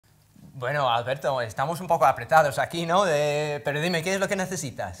Bueno, Alberto, estamos un poco apretados aquí, ¿no? Pero dime, ¿qué es lo que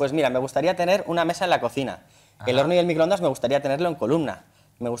necesitas? Pues mira, me gustaría tener una mesa en la cocina. El horno y el microondas me gustaría tenerlo en columna.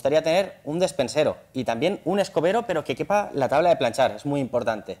 Me gustaría tener un despensero y también un escobero, pero que quepa la tabla de planchar, es muy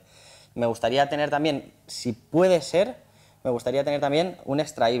importante. Me gustaría tener también, si puede ser, me gustaría tener también un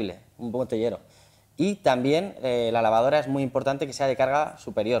extraíble, un botellero. Y también la lavadora es muy importante que sea de carga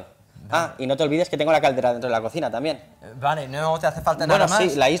superior. Ah, y no te olvides que tengo la caldera dentro de la cocina también. Vale, ¿no te hace falta nada más?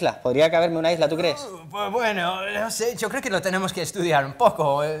 Bueno, sí, la isla. ¿Podría caberme una isla, tú crees? Pues bueno, no sé, yo creo que lo tenemos que estudiar un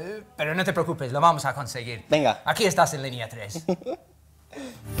poco, pero no te preocupes, lo vamos a conseguir. Venga. Aquí estás en línea 3.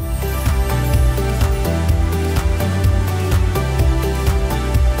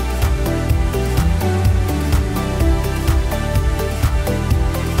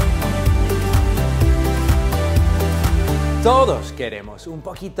 Todos queremos un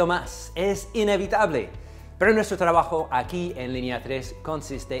poquito más, es inevitable. Pero nuestro trabajo aquí en Línea 3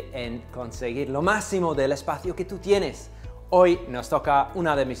 consiste en conseguir lo máximo del espacio que tú tienes. Hoy nos toca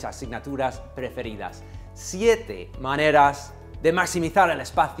una de mis asignaturas preferidas: 7 maneras de maximizar el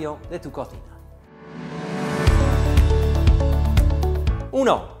espacio de tu cocina.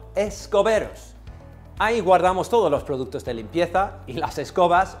 1. Escoberos. Ahí guardamos todos los productos de limpieza y las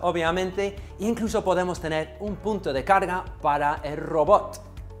escobas, obviamente, e incluso podemos tener un punto de carga para el robot.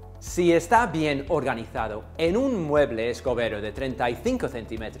 Si está bien organizado en un mueble escobero de 35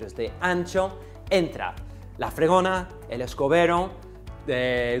 centímetros de ancho, entra la fregona, el escobero,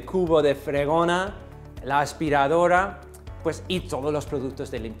 el cubo de fregona, la aspiradora, pues, y todos los productos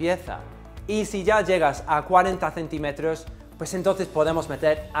de limpieza. Y si ya llegas a 40 centímetros, pues entonces podemos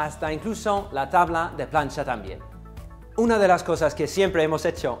meter hasta incluso la tabla de plancha también. Una de las cosas que siempre hemos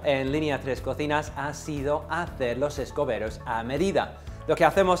hecho en Línea 3 Cocinas ha sido hacer los escoberos a medida. Lo que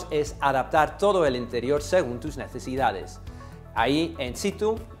hacemos es adaptar todo el interior según tus necesidades. Ahí en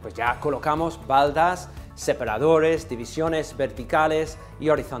situ, pues ya colocamos baldas, separadores, divisiones verticales y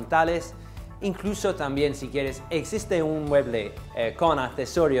horizontales. Incluso también, si quieres, existe un mueble con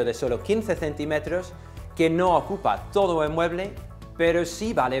accesorio de solo 15 centímetros que no ocupa todo el mueble, pero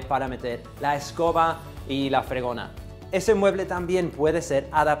sí vale para meter la escoba y la fregona. Ese mueble también puede ser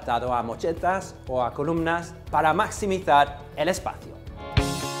adaptado a mochetas o a columnas para maximizar el espacio.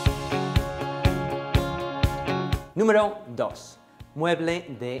 Número 2.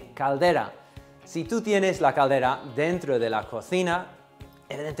 Mueble de caldera. Si tú tienes la caldera dentro de la cocina,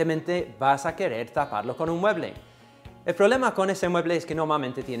 evidentemente vas a querer taparlo con un mueble. El problema con ese mueble es que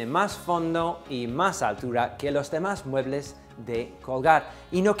normalmente tiene más fondo y más altura que los demás muebles de colgar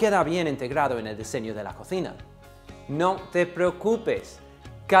y no queda bien integrado en el diseño de la cocina. No te preocupes,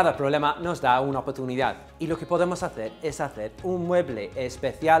 cada problema nos da una oportunidad y lo que podemos hacer es hacer un mueble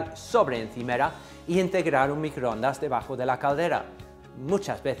especial sobre encimera y integrar un microondas debajo de la caldera.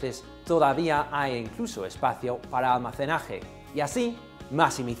 Muchas veces todavía hay incluso espacio para almacenaje y así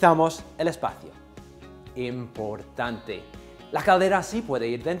maximizamos el espacio. Importante. La caldera sí puede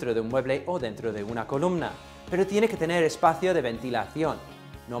ir dentro de un mueble o dentro de una columna, pero tiene que tener espacio de ventilación.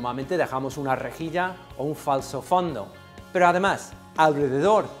 Normalmente dejamos una rejilla o un falso fondo, pero además,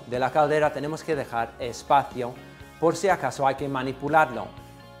 alrededor de la caldera tenemos que dejar espacio por si acaso hay que manipularlo.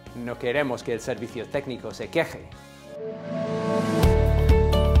 No queremos que el servicio técnico se queje.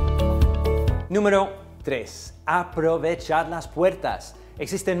 Número 3. Aprovechar las puertas.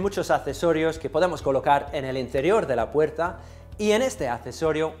 Existen muchos accesorios que podemos colocar en el interior de la puerta y en este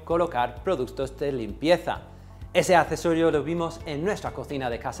accesorio colocar productos de limpieza. Ese accesorio lo vimos en nuestra cocina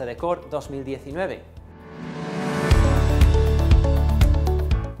de Casa Decor 2019.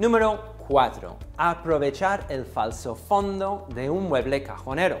 Número 4. Aprovechar el falso fondo de un mueble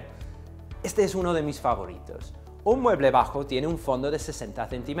cajonero. Este es uno de mis favoritos. Un mueble bajo tiene un fondo de 60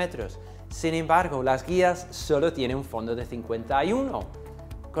 centímetros, sin embargo las guías solo tienen un fondo de 51.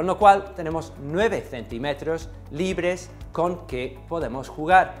 Con lo cual tenemos 9 centímetros libres con que podemos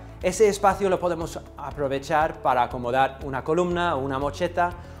jugar. Ese espacio lo podemos aprovechar para acomodar una columna o una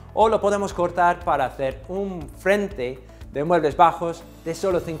mocheta, o lo podemos cortar para hacer un frente de muebles bajos de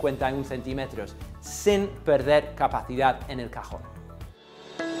solo 51 centímetros, sin perder capacidad en el cajón.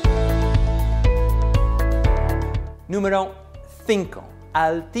 Número 5.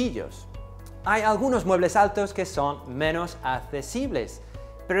 Altillos. Hay algunos muebles altos que son menos accesibles,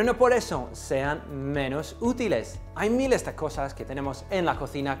 pero no por eso sean menos útiles. Hay miles de cosas que tenemos en la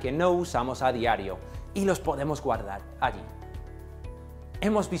cocina que no usamos a diario y los podemos guardar allí.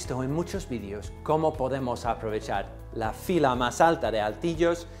 Hemos visto en muchos vídeos cómo podemos aprovechar la fila más alta de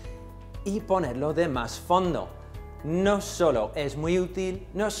altillos y ponerlo de más fondo. No solo es muy útil,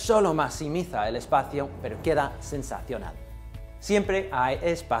 no solo maximiza el espacio, pero queda sensacional. Siempre hay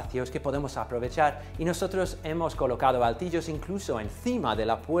espacios que podemos aprovechar y nosotros hemos colocado altillos incluso encima de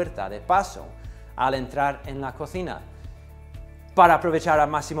la puerta de paso al entrar en la cocina. Para aprovechar al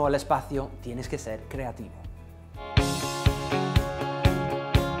máximo el espacio tienes que ser creativo.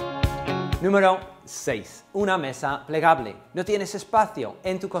 Número 6. Una mesa plegable. ¿No tienes espacio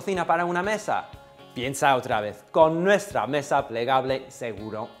en tu cocina para una mesa? Piensa otra vez. Con nuestra mesa plegable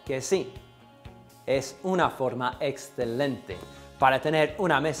seguro que sí. Es una forma excelente para tener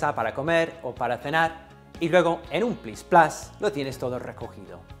una mesa para comer o para cenar y luego en un plis plas lo tienes todo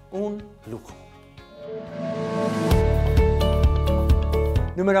recogido. Un lujo.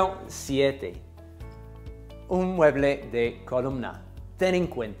 Número 7. Un mueble de columna. Ten en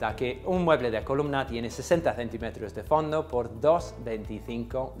cuenta que un mueble de columna tiene 60 centímetros de fondo por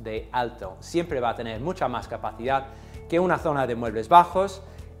 2,25 de alto. Siempre va a tener mucha más capacidad que una zona de muebles bajos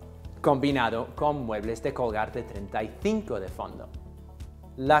combinado con muebles de colgar de 35 de fondo.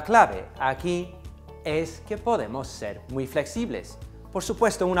 La clave aquí es que podemos ser muy flexibles. Por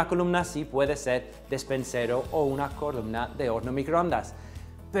supuesto, una columna sí puede ser despensero o una columna de horno microondas,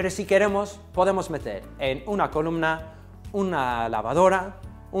 pero si queremos podemos meter en una columna una lavadora,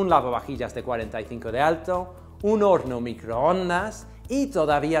 un lavavajillas de 45 de alto, un horno microondas y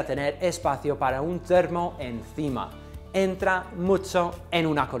todavía tener espacio para un termo encima. Entra mucho en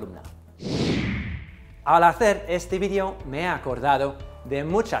una columna. Al hacer este vídeo me he acordado de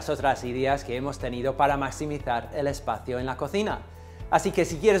muchas otras ideas que hemos tenido para maximizar el espacio en la cocina. Así que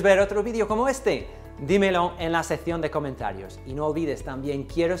si quieres ver otro vídeo como este, dímelo en la sección de comentarios. Y no olvides también,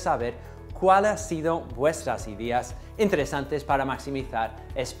 quiero saber cuáles han sido vuestras ideas interesantes para maximizar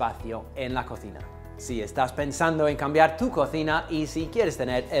espacio en la cocina. Si estás pensando en cambiar tu cocina y si quieres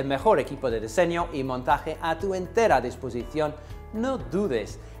tener el mejor equipo de diseño y montaje a tu entera disposición, no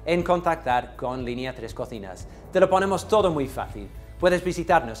dudes en contactar con Linea 3 Cocinas. Te lo ponemos todo muy fácil. Puedes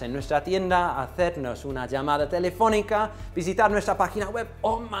visitarnos en nuestra tienda, hacernos una llamada telefónica, visitar nuestra página web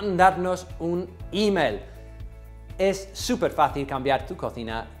o mandarnos un email. Es súper fácil cambiar tu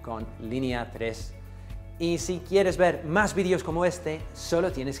cocina con Linea 3. Y si quieres ver más vídeos como este,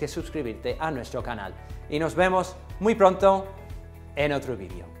 solo tienes que suscribirte a nuestro canal. Y nos vemos muy pronto en otro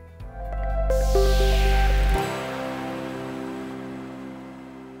vídeo.